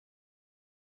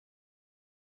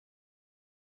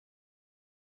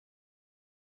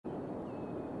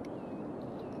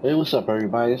Hey, what's up,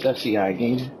 everybody? It's SCI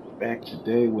Gaming back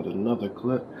today with another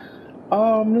clip.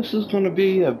 This is going to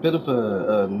be a bit of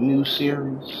a new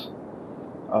series.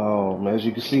 As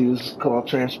you can see, this is called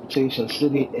Transportation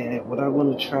City, and what I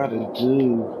want to try to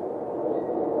do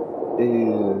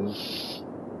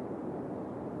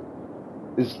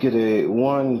is get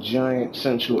one giant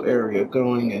central area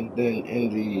going, and then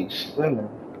in the center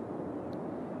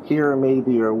here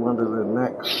maybe are one of the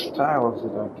next tiles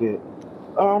that I get.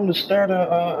 To start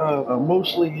a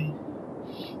mostly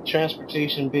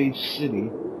transportation-based city.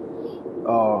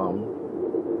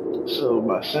 So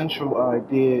my central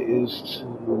idea is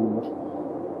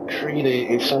to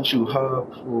create a central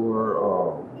hub for,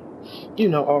 all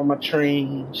my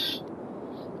trains,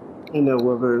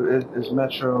 whether it's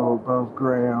metro, above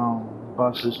ground,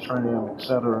 buses, tram,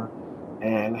 etc.,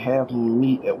 and have them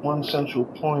meet at one central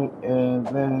point and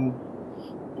then,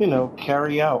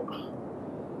 carry out.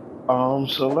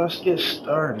 So let's get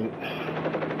started.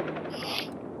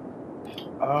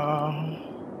 I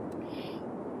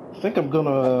think I'm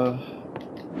gonna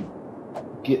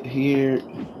get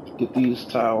these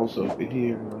tiles over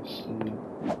here. Let's see.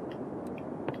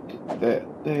 Get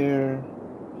that there.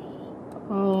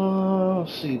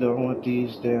 Let's see, do I want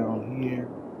these down here?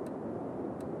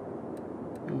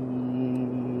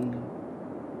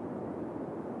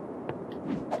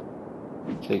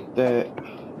 Take that.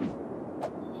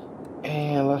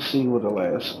 And let's see what the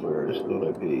last square is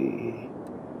gonna be.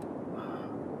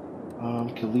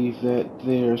 Can leave that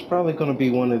there. It's probably gonna be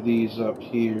one of these up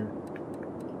here.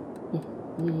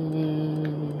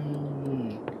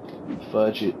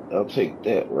 Fudge it. I'll take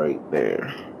that right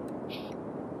there.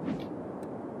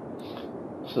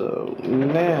 So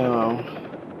now,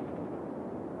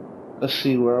 let's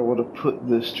see where I want to put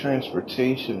this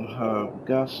transportation hub.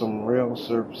 Got some rail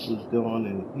services going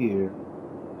in here.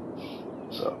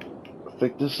 So I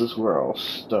think this is where I'll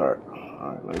start.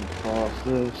 Alright, let me pause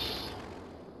this.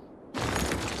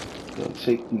 Gonna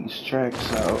take these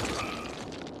tracks out.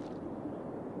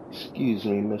 Excuse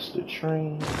me, Mr.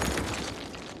 Train.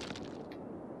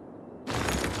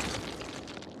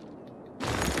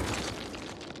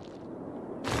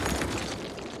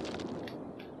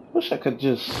 Wish I could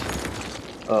just,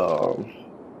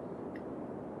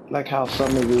 like how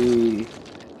some of the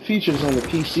features on the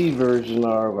PC version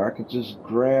are, where I could just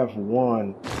grab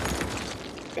one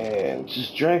and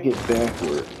just drag it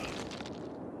backward.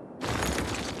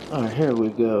 Alright, here we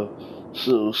go.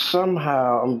 So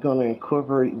somehow I'm gonna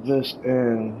incorporate this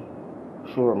in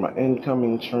for my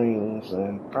incoming trains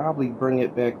and probably bring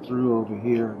it back through over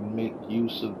here and make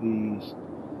use of these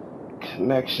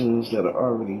connections that are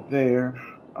already there.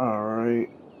 Alright.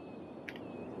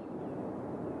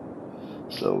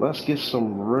 So let's get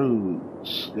some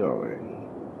roads going.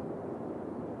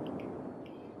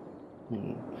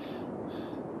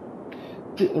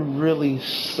 Didn't really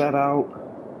set out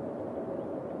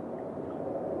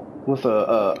with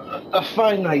a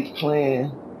finite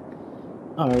plan.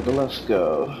 Alright, but let's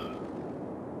go.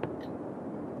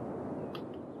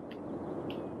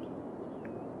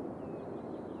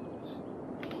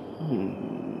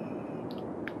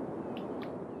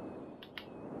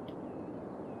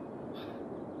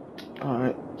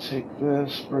 Alright, take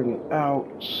this, bring it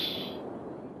out.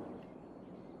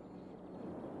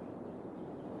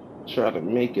 Try to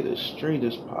make it as straight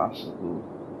as possible.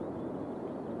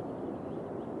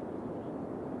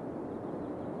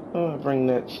 Bring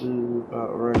that to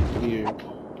about right here.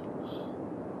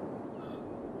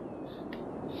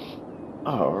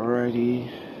 Alrighty.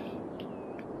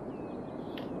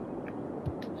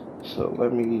 So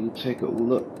let me take a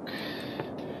look.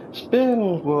 It's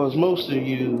been, well, as most of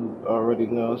you already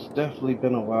know, it's definitely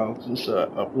been a while since I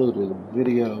uploaded a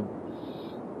video.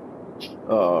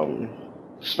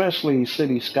 Especially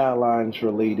city skylines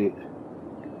related.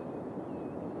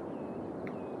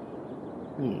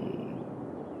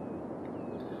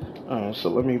 Alright, so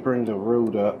let me bring the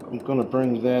road up. I'm gonna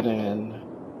bring that in.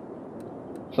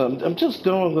 So I'm just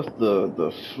going with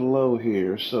the flow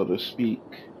here, so to speak.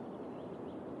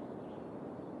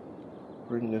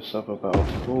 Bring this up about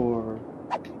 4.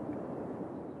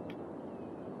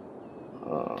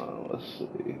 Let's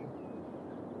see.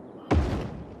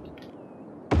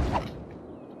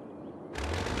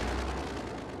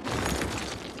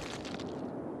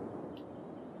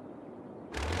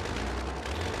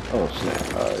 Oh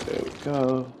snap, alright, there we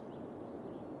go.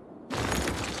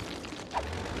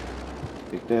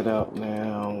 Take that out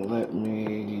now, let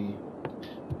me,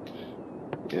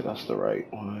 yeah, that's the right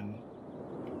one.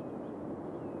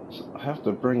 So I have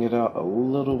to bring it out a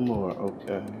little more,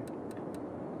 okay.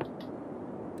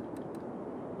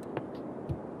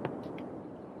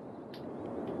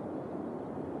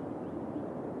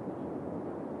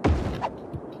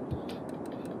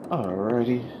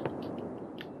 Alrighty.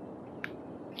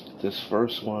 This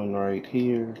first one right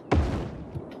here.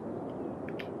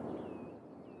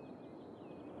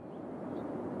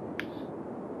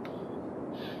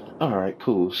 Alright,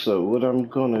 cool. So what I'm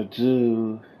gonna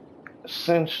do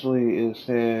essentially is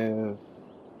have...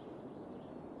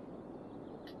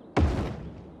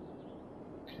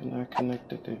 Can I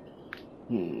connect it there?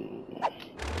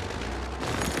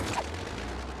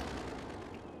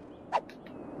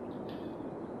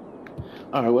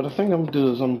 Alright, what I think I'm gonna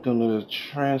do is I'm gonna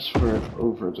transfer it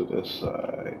over to this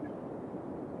side.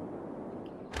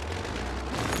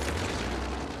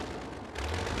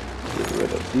 Get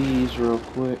rid of these real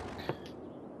quick.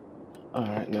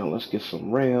 Alright, now let's get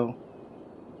some rail.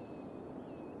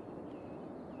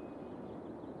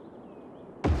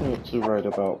 Put it right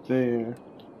about there.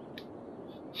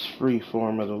 Let's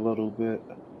freeform it a little bit.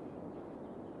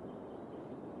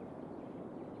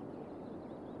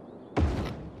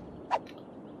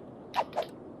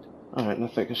 Alright, and I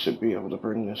think I should be able to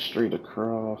bring this straight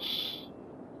across.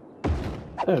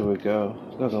 There we go.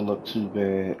 Doesn't look too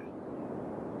bad.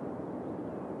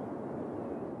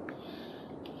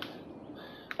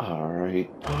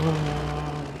 Alright.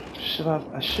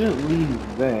 I should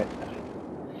leave that.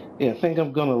 Yeah, I think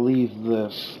I'm gonna leave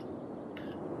this.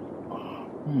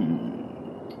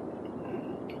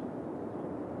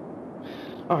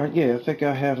 Alright, yeah, I think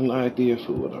I have an idea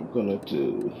for what I'm gonna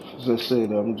do. As I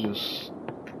said, I'm just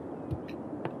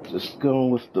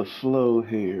going with the flow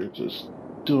here, just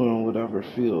doing whatever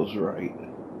feels right.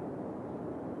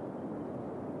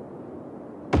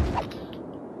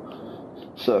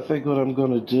 So I think what I'm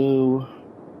gonna do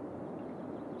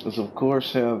is, of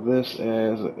course, have this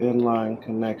as an inline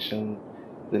connection.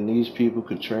 Then these people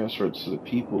could transfer it to the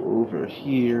people over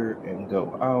here and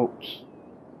go out.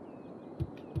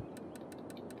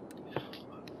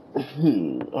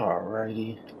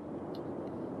 Alrighty.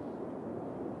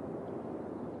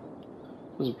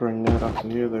 Let's bring that up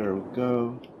here. There we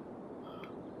go.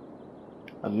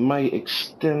 I might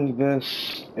extend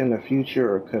this in the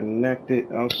future or connect it.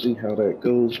 I'll see how that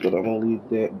goes, but I'm gonna leave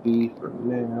that be for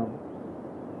now.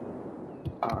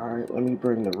 Alright, let me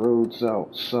bring the roads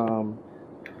out some.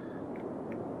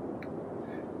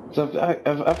 So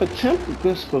I've attempted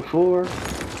this before,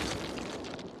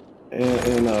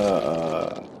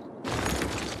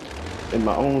 in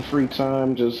my own free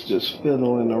time, just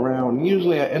fiddling around.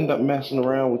 Usually I end up messing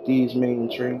around with these main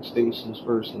train stations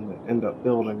first and end up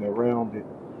building around it.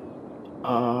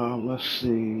 Let's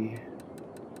see.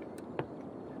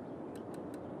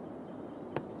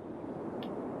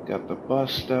 Got the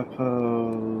bus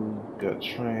depot, got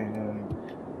train.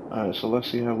 Alright, so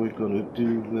let's see how we're gonna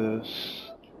do this.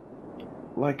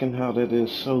 Liking how that is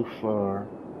so far.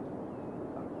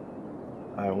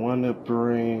 I wanna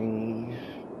bring...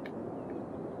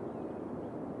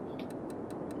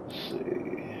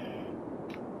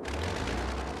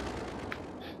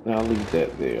 Now I'll leave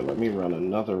that there. Let me run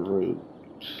another route.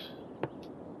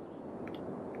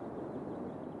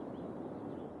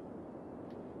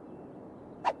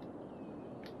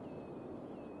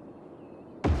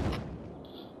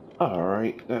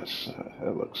 Alright, that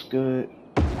looks good.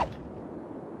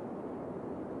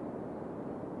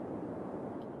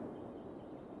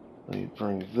 Let me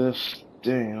bring this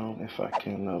down if I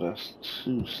can. No, that's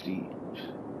too steep.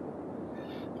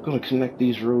 I'm gonna connect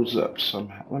these roads up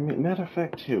somehow. Matter of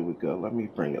fact, here we go. Let me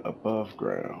bring it above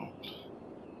ground.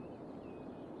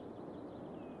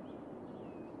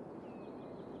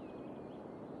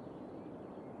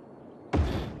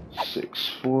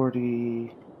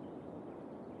 $640.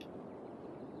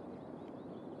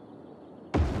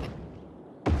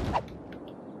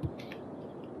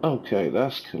 Okay,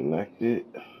 that's connected.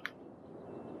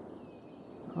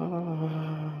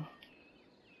 I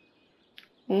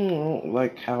don't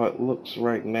like how it looks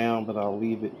right now, but I'll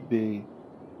leave it be.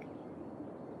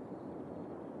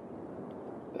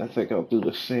 I think I'll do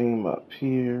the same up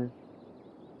here.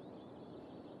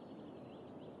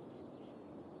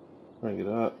 Bring it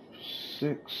up.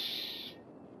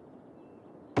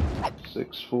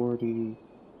 640.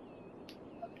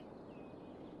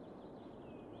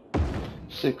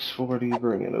 640,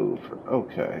 bring it over.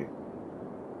 Okay.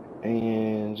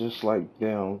 And just like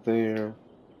down there,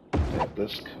 have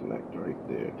this connect right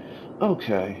there.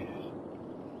 Okay.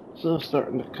 So it's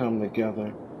starting to come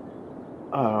together.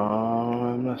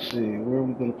 Let's see, where are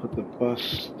we gonna put the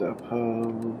bus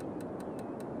depot?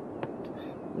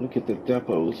 Look at the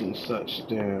depots and such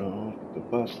down. The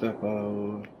bus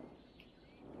depot.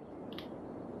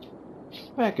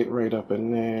 Back it right up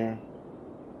in there.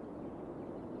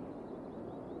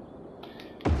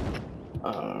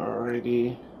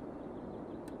 Alrighty.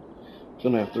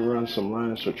 Gonna have to run some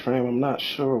lines for tram. I'm not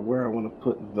sure where I want to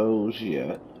put those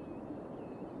yet.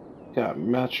 Got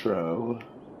Metro.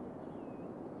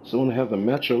 So I want to have the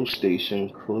Metro station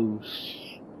close.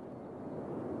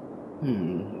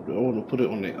 Do I want to put it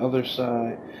on the other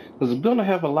side? Because I'm gonna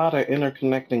have a lot of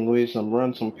interconnecting ways and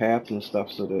run some paths and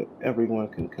stuff so that everyone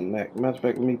can connect. Matter of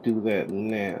fact, let me do that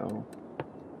now.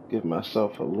 Give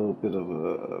myself a little bit of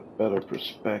a better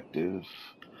perspective.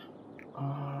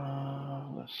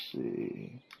 Let's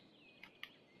see.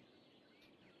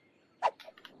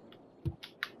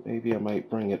 Maybe I might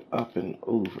bring it up and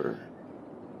over.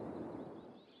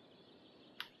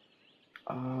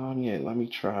 Yeah, let me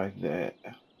try that.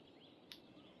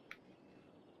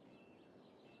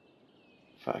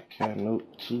 If I can, nope,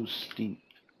 too steep.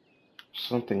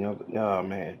 Something other, oh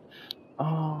man.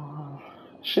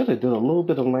 Should have done a little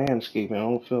bit of landscaping. I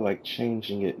don't feel like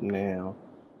changing it now.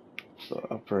 So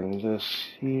I'll bring this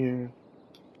here.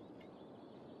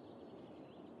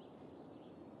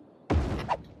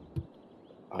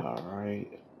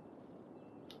 Alright.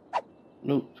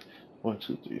 Nope. 1,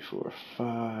 2, 3, 4,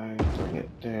 5. Bring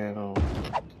it down.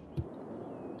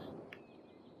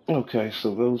 Okay,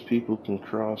 so those people can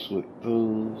cross with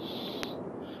those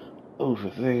over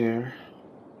there.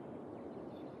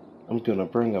 I'm gonna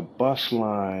bring a bus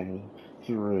line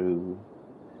through.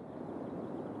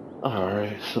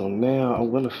 Alright, so now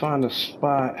I'm gonna find a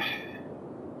spot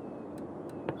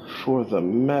for the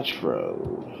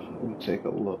Metro. Let me take a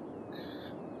look.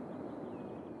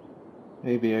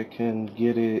 Maybe I can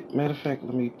get it. Matter of fact,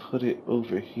 let me put it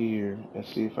over here and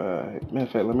see if I. Matter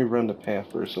of fact, let me run the path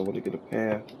first. So I want to get a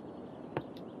path.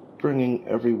 Bringing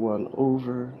everyone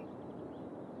over.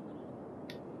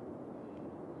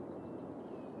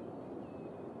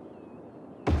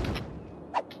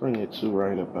 Bring it to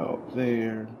right about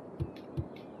there.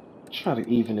 Try to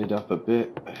even it up a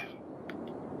bit.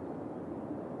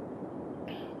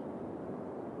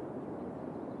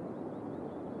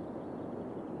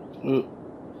 There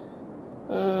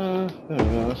we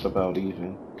go, that's about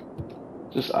even.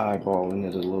 Just eyeballing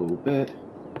it a little bit.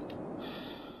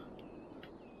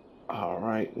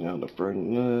 Alright, now to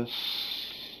bring this.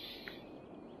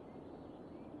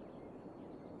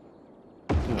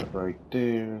 That right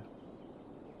there.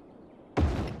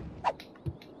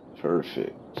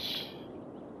 Perfect.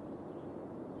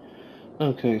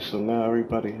 Okay, so now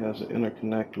everybody has an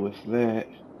interconnect with that.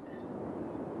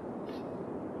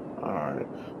 Alright,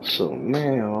 so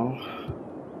now,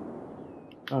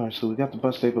 alright, so we got the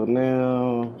bus depot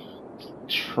now.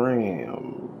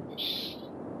 Trams.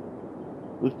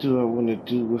 What do I want to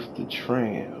do with the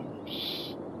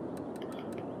trams?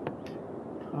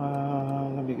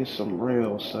 Let me get some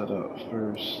rails set up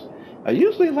first. I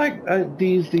usually like the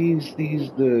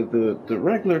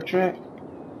regular track,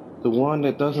 the one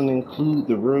that doesn't include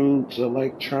the roads. I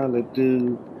like trying to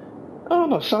do, I don't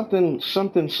know, something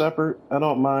separate. I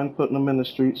don't mind putting them in the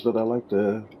streets, but I like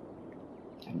to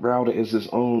route it as its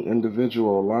own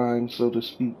individual line, so to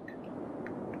speak.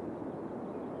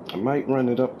 I might run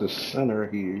it up the center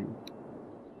here.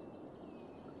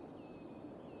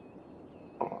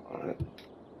 Alright.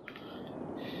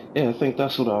 Yeah, I think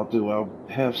that's what I'll do. I'll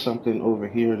have something over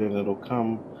here, then it'll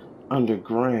come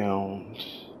underground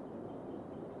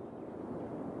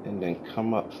and then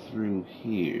come up through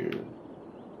here.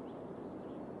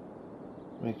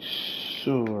 Make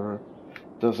sure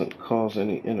it doesn't cause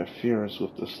any interference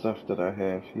with the stuff that I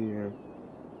have here.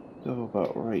 Go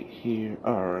about right here.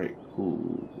 Alright,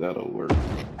 cool. That'll work.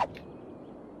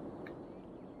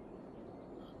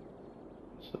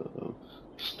 So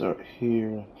start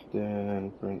here,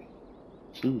 then bring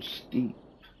too steep.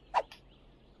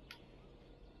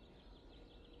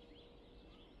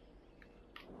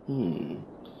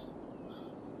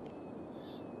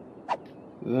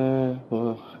 Then,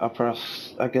 well,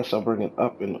 I guess I'll bring it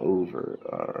up and over.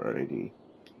 Alrighty.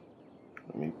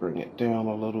 Let me bring it down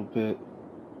a little bit.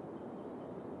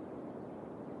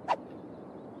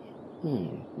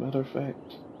 Matter of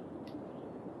fact,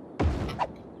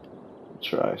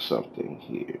 try something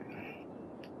here.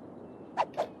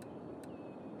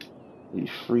 You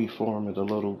freeform it a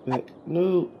little bit.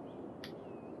 Nope.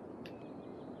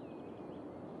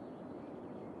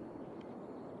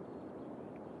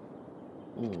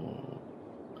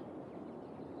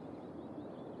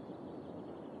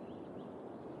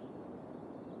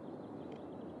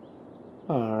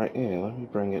 Alright, yeah, let me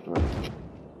bring it right.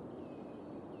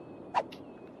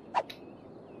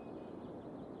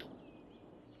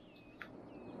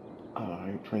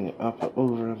 Alright, bring it up and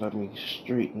over. Let me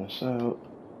straighten this out.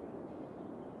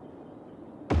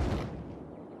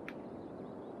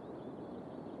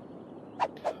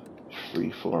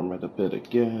 Freeform it a bit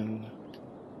again.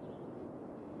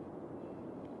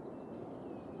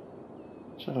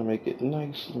 Try to make it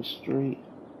nice and straight.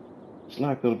 It's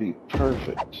not going to be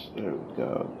perfect. There we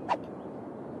go.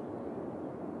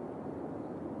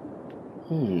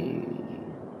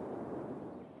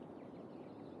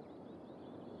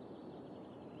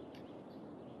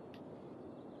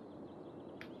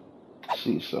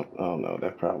 See something. Oh no,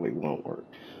 that probably won't work.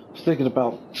 I was thinking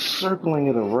about circling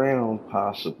it around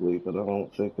possibly, but I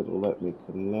don't think it'll let me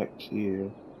connect here.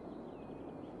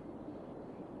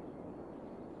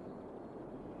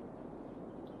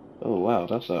 Oh wow,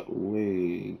 that's up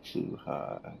way too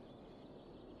high.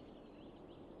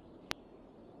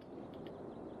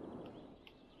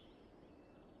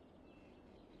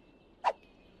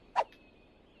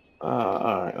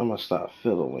 Alright, I'm gonna stop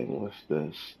fiddling with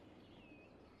this.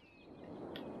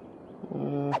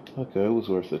 Okay, it was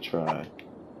worth a try.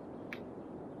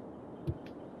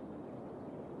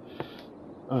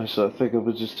 Alright, so I think I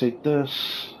would just take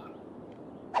this.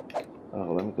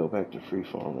 Oh, let me go back to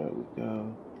freeform. There we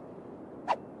go.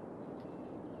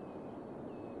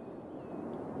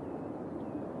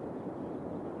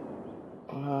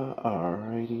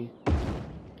 Alrighty.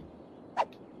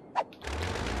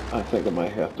 I think I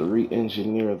might have to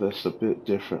re-engineer this a bit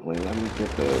differently. Let me get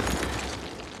that.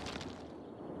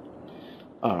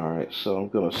 Alright, so I'm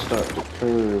going to start the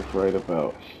curve right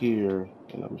about here,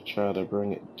 and I'm going to try to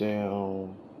bring it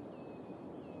down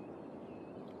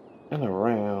and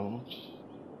around.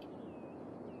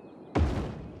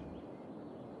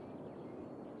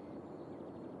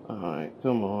 Alright,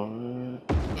 come on.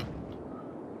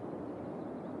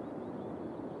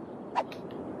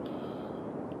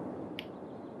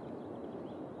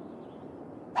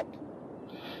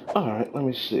 Alright, let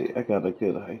me see. I got a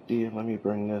good idea. Let me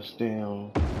bring this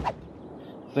down.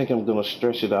 I think I'm going to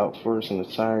stretch it out first in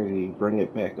entirety, bring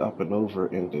it back up and over,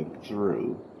 and then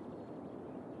through.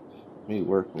 Let me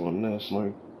work on this. Let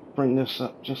me bring this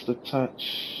up just a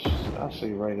touch. I'll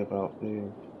say right about there.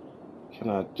 Can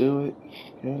I do it?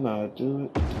 Can I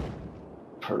do it?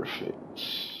 Perfect.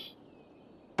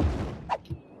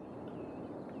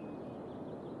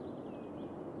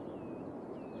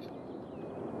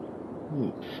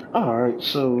 Alright,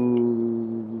 so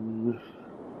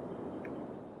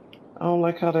I don't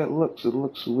like how that looks. It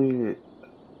looks weird.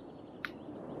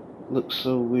 Looks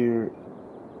so weird.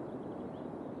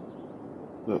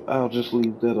 But I'll just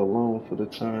leave that alone for the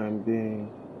time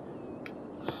being.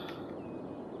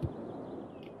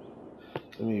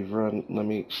 Let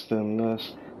me extend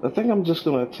this. I think I'm just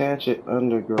gonna attach it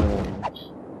underground.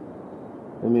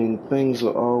 I mean, things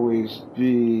will always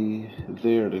be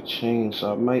there to change,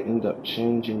 so I might end up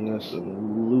changing this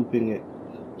and looping it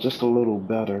just a little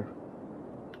better.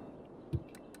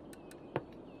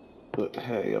 But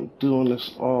hey, I'm doing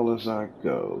this all as I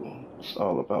go. It's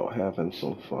all about having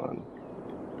some fun.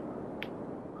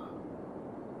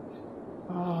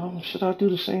 Should I do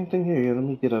the same thing here? Yeah, let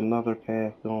me get another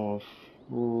path going.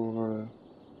 4,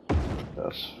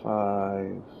 that's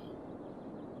 5.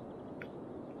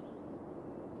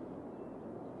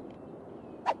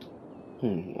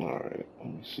 Alright, let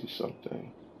me see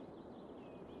something.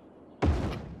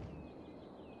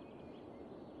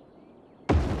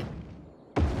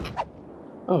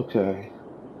 Okay.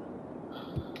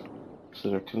 So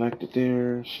they're connected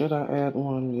there. Should I add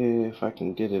one? Yeah, if I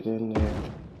can get it in there.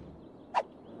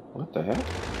 What the heck?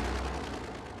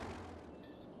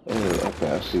 Oh,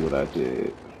 okay, I see what I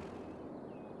did.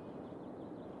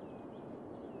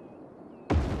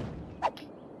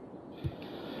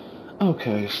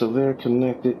 Okay, so they're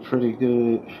connected pretty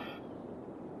good.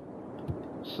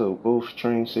 So both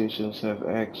train stations have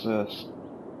access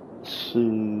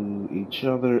to each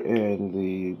other and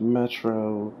the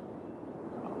metro.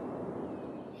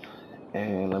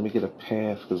 And let me get a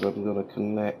path because I'm going to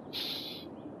connect.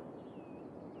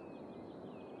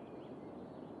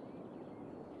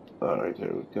 Alright,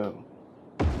 there we go.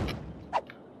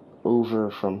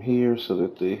 Over from here so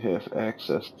that they have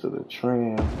access to the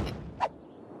tram.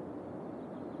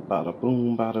 Bada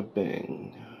boom, bada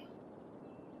bing.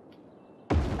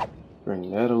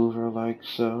 Bring that over like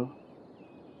so.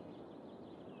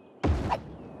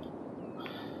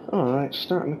 Alright,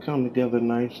 starting to come together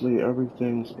nicely.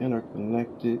 Everything's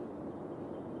interconnected.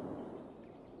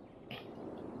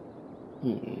 I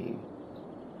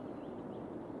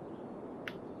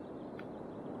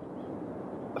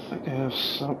think I have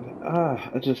something.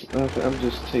 I'm just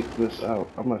take this out.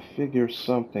 I'm gonna figure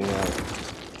something out.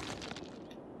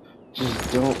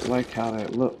 Just don't like how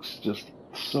that looks. Just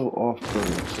so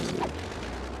off-putting to me.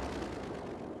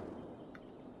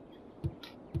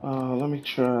 Let me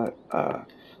try.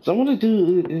 So I want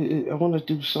to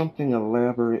do something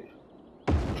elaborate.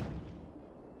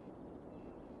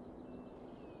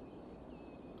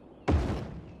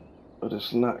 but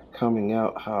it's not coming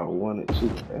out how I want it to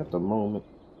at the moment.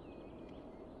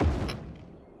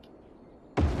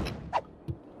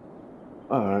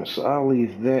 Alright, so I'll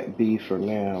leave that be for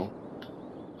now.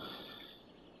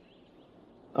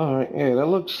 Alright, yeah, that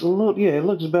looks a little, yeah, it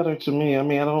looks better to me. I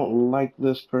mean, I don't like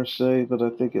this per se, but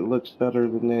I think it looks better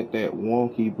than that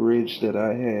wonky bridge that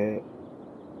I had.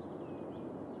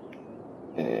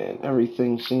 And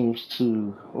everything seems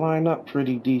to line up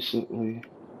pretty decently.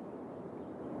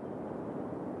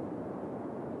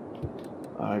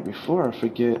 Alright, before I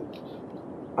forget,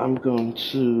 I'm going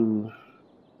to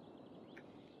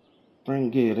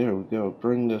there we go,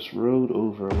 bring this road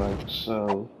over like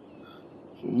so.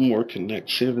 More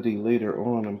connectivity later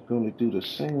on. I'm going to do the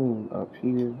same up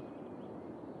here.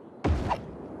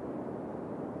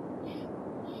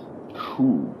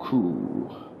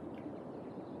 Cool.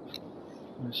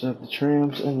 Let's have the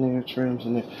trams in there,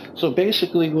 So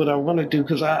basically what I want to do,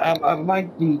 because I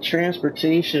like the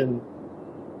transportation,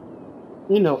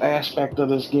 you know, aspect of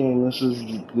this game. This is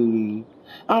the,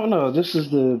 I don't know, this is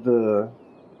the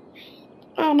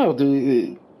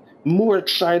more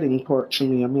exciting part to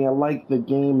me. I mean, I like the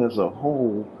game as a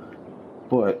whole,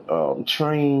 but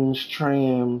trains,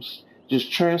 trams,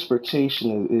 just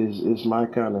transportation is my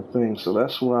kind of thing. So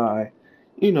that's why,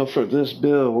 you know, for this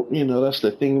build, you know, that's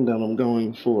the theme that I'm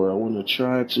going for. I want to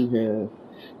try to have,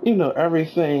 you know,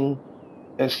 everything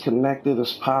as connected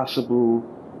as possible,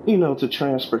 you know, to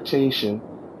transportation.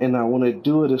 And I want to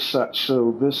do it as such.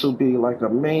 So this will be like a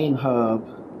main hub,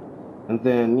 and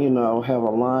then, you know, have a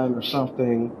line or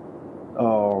something,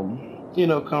 you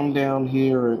know, come down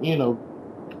here and, you know,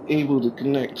 able to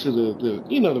connect to the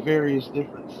you know, the various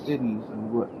different cities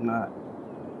and whatnot.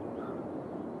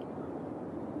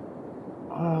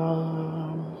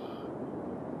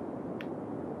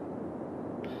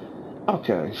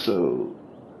 Okay, so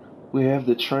we have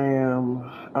the tram.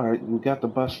 All right, we got the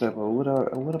bus stop. But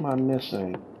what am I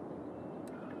missing?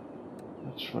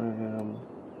 The tram.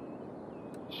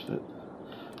 Shit.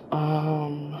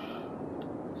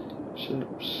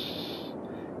 Ships.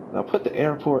 Now put the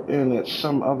airport in at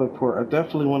some other port. I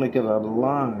definitely want to get a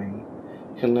line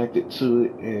connected to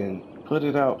it and put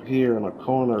it out here in a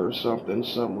corner or something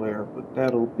somewhere. But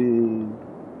that'll be.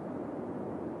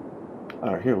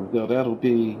 All right, here we go. That'll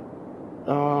be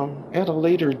at a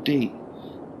later date.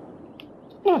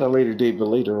 Not a later date, but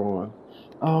later on.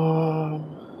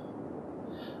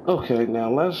 Okay,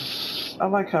 now I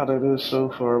like how that is so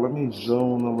far. Let me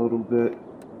zone a little bit.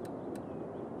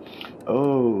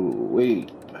 Oh,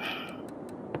 wait.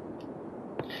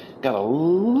 Got a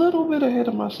little bit ahead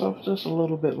of myself, just a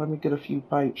little bit. Let me get a few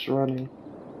pipes running.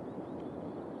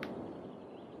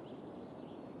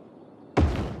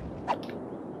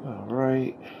 All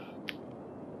right.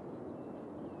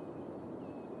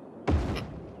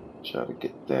 Try to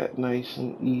get that nice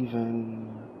and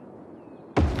even.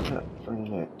 Bring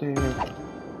that there.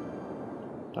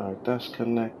 All right, that's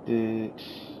connected.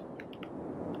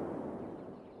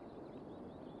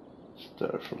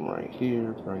 Start from right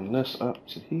here, bring this up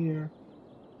to here.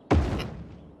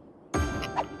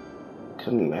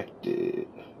 Connected.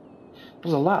 It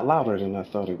was a lot louder than I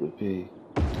thought it would be.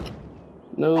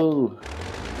 No.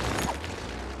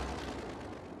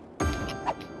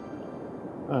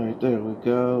 Alright, there we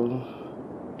go.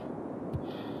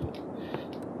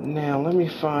 Now let me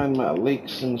find my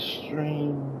lakes and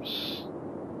streams.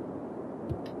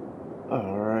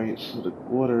 Alright, so the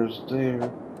water's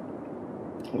there.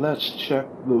 Let's check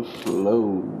the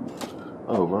flow.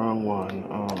 Oh, wrong one.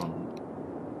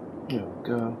 Here we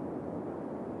go.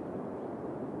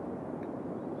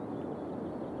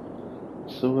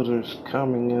 So water's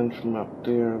coming in from up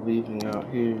there, leaving out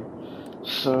here.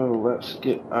 So let's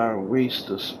get our waste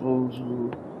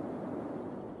disposal.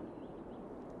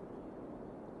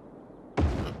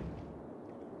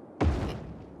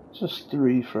 Just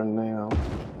 3 for now.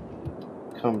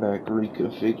 Come back,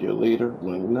 reconfigure later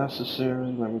when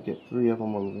necessary. Let me get 3 of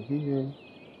them over here.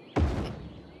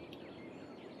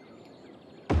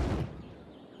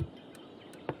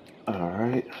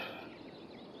 Alright.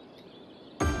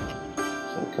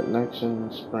 Some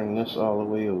connections. Bring this all the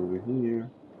way over here.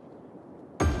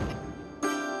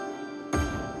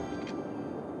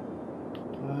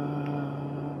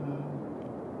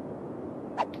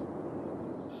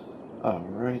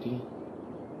 Alrighty.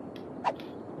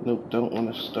 Nope, don't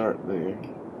want to start there.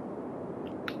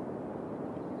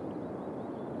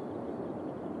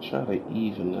 Try to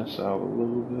even this out a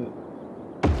little bit.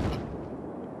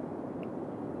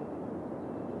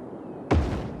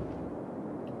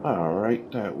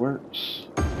 Alright, that works.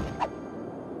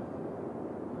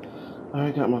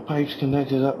 Alright, got my pipes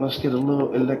connected up. Let's get a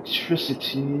little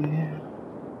electricity.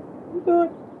 We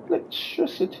got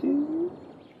electricity.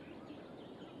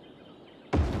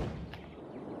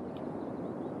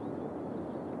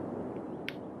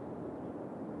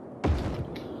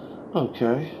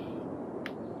 Okay.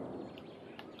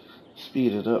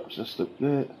 Speed it up just a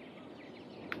bit.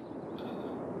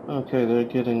 Okay, they're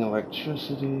getting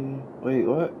electricity. Wait,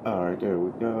 what? Alright, there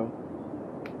we go.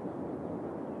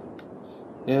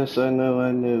 Yes, I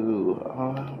knew.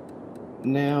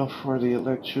 Now for the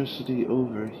electricity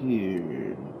over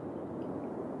here.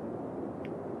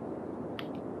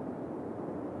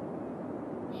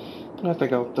 I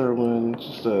think I'll throw in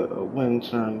just a wind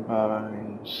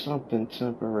turbine, something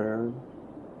temporary.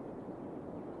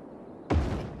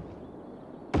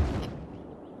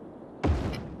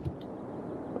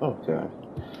 Okay.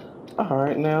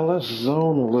 Alright, now let's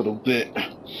zone a little bit.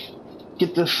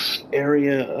 Get this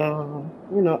area,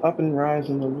 up and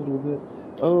rising a little bit.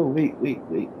 Oh, wait.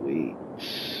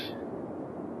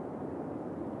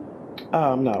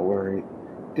 I'm not worried.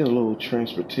 Get a little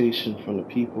transportation from the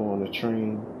people on the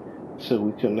train so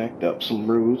we connect up some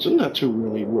roads. I'm not too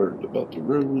really worried about the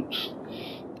roads.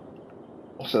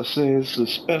 As I say, it's a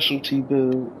specialty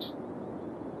build.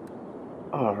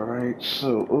 Alright,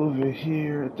 so over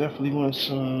here, I definitely want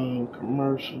some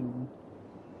commercial.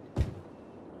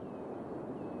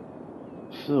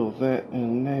 Fill that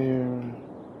in there.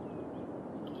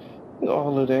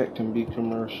 All of that can be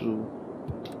commercial.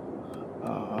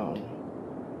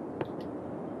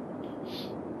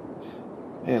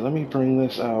 Yeah, let me bring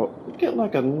this out. Get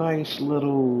like a nice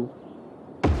little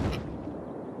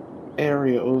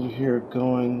area over here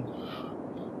going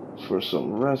for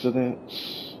some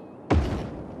residents.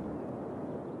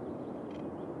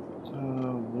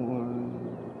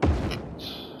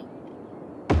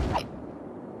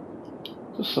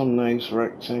 Just some nice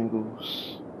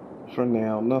rectangles for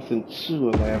now, nothing too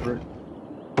elaborate.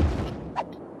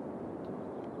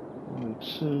 1,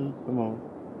 2, come on.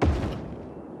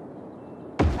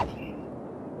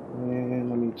 And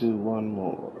let me do one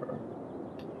more.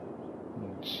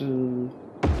 1, 2.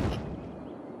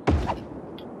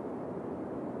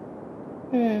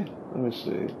 Let me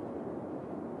see.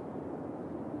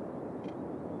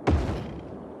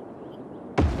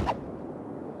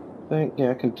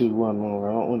 Yeah, I can do one more.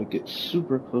 I don't want to get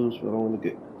super close, but I don't want to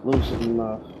get close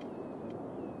enough.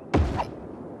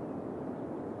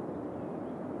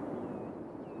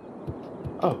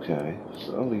 Okay,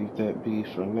 so I'll leave that be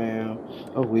for now.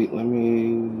 Oh wait, let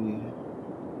me...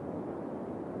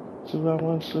 Do I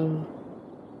want to?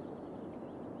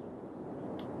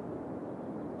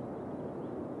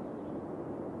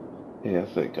 Yeah, I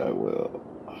think I will.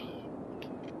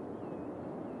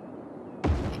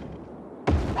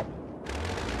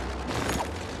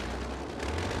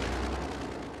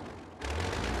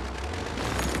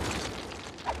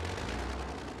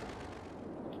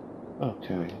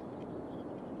 Okay.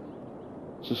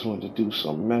 Just wanted to do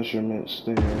some measurements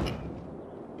there. Check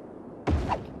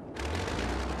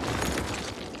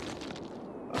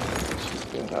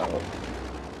that out.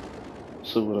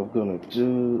 So what I'm gonna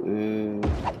do is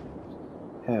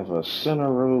have a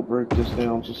center road, break this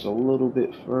down just a little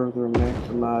bit further,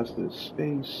 maximize this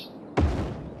space.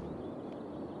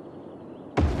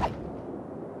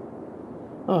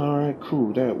 Alright,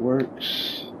 cool, that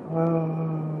works.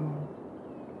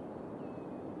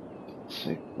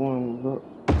 Take one look.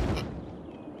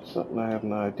 Something I have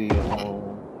no idea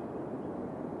on.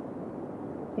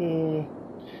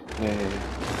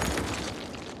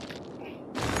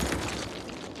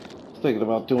 Thinking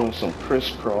about doing some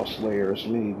crisscross layers,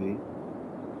 maybe.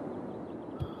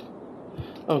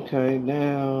 Okay,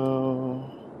 now...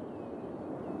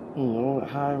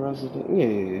 high resident...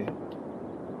 Yeah.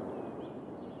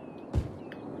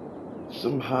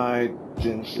 Some high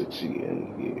density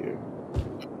in here.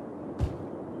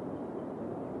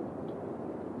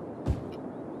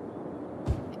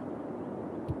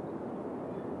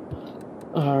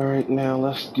 Alright, now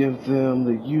let's give them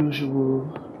the usual.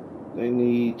 They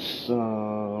need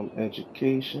some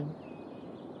education.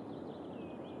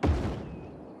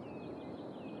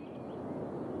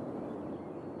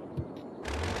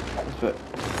 In fact,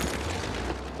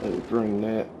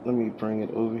 let me bring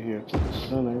it over here to the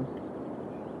center.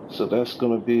 So that's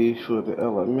going to be for the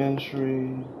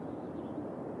elementary.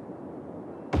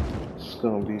 It's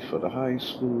going to be for the high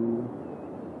school.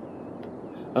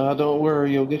 Don't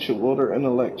worry, you'll get your water and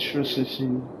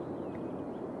electricity.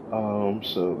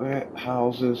 So that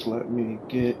houses, let me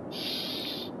get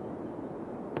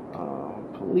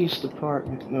police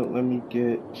department. No, let me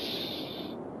get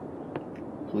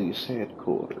police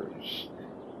headquarters.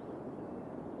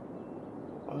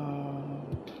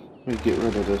 Let me get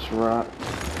rid of this rock.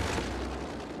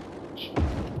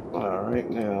 Alright,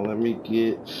 now let me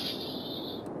get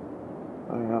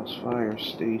Firehouse Fire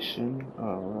Station.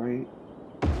 Alright.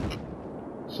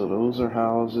 So those are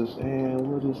houses, and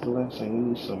what is the last thing?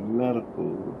 We need some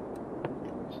medical.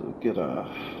 So get a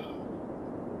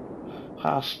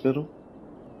hospital.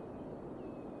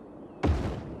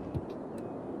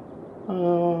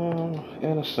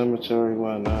 And a cemetery,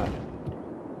 why not?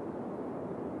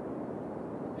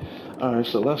 Alright,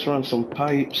 so let's run some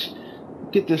pipes,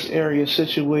 get this area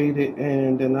situated,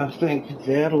 and then I think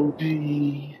that'll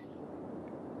be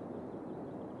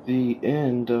the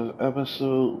end of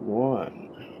episode 1.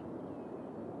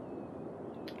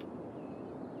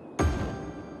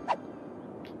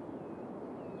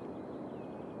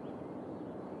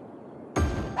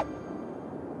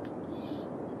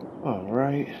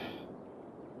 Alright.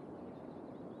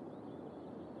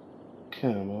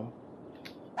 Come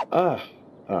on.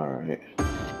 Alright.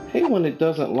 Hate when it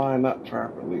doesn't line up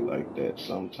properly like that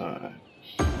sometimes.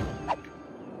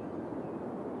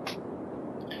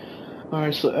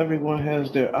 Alright, so everyone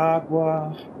has their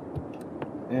agua.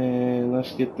 And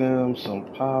let's get them some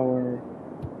power.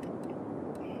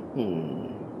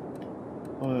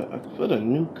 But I put a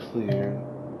nuclear.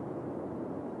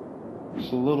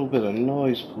 It's a little bit of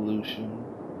noise pollution.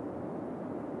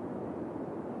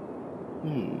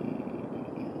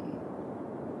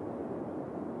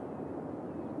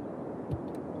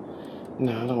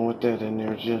 No, I don't want that in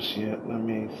there just yet. Let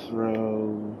me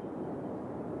throw...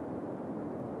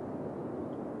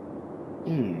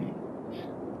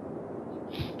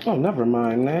 Oh, never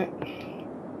mind that.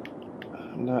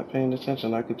 I'm not paying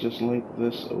attention. I could just link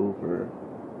this over.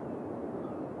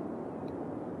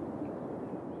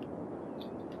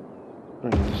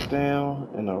 Bring this down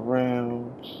and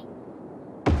around.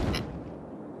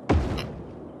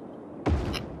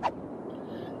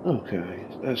 Okay,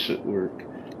 that should work.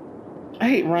 I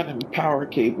hate running power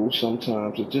cables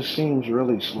sometimes. It just seems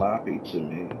really sloppy to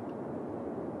me.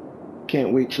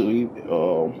 Can't wait till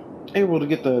able to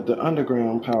get the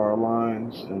underground power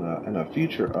lines in a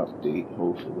future update,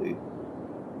 hopefully.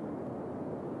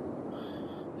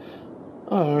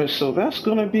 Alright, so that's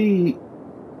gonna be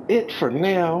it for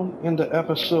now into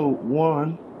episode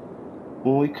 1.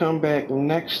 When we come back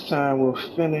next time, we'll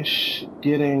finish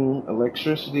getting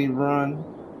electricity run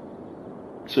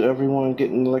to everyone,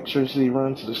 getting electricity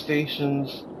run to the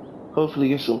stations. Hopefully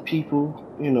get some people,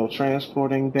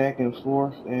 transporting back and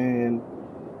forth, and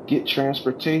get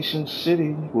Transportation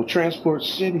City, Transport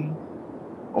City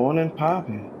on and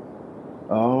popping.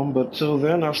 But till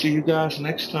then, I'll see you guys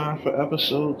next time for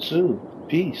episode 2.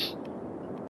 Peace.